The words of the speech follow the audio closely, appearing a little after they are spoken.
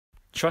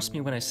Trust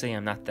me when I say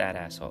I'm not that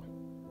asshole.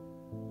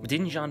 But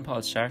didn't Jean-Paul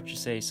Sartre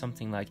say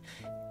something like,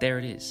 there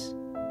it is,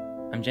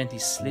 I'm gently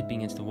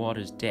slipping into the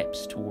water's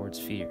depths towards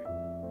fear.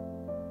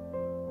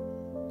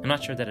 I'm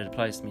not sure that it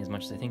applies to me as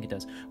much as I think it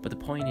does, but the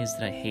point is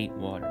that I hate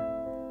water.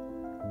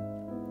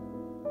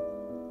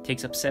 It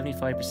takes up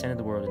 75% of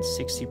the world and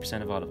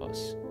 60% of all of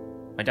us.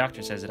 My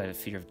doctor says that I have a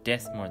fear of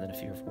death more than a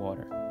fear of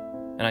water.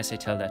 And I say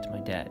tell that to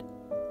my dad.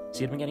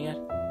 See what I'm getting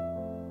at?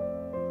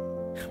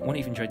 One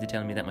even tried to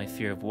tell me that my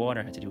fear of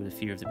water had to do with a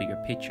fear of the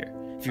bigger picture,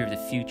 fear of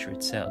the future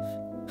itself.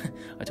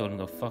 I told him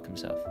to go fuck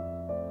himself.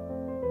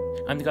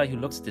 I'm the guy who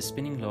looks at the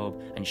spinning globe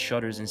and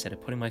shudders instead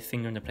of putting my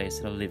finger in the place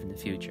that I'll live in the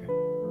future.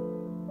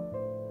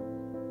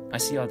 I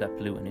see all that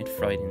blue and it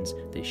frightens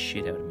the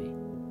shit out of me.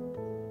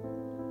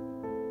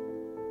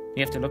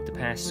 You have to look the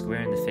past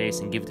square in the face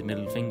and give the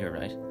middle finger,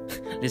 right?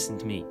 Listen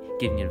to me,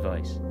 giving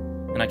advice.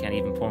 And I can't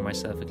even pour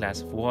myself a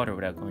glass of water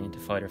without going into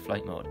fight or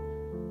flight mode.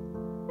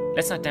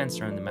 Let's not dance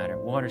around the matter.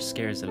 Water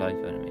scares the life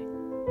out of me.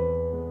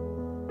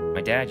 My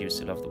dad used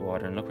to love the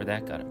water, and look where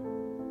that got him.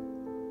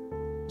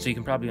 So you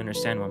can probably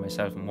understand why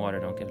myself and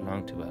water don't get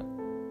along too well.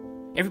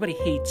 Everybody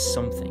hates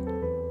something.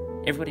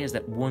 Everybody has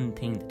that one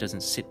thing that doesn't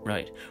sit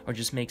right, or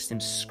just makes them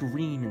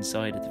scream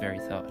inside at the very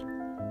thought.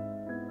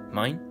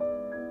 Mine?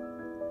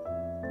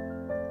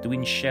 The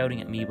wind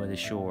shouting at me by the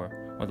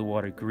shore, while the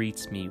water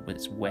greets me with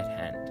its wet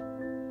hand.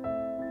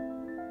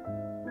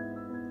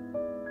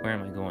 Where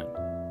am I going?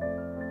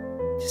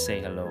 To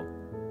say hello.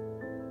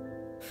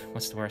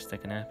 What's the worst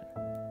that can happen?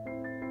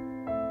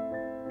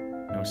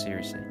 No,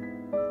 seriously.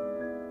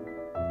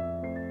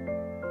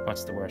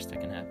 What's the worst that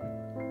can happen?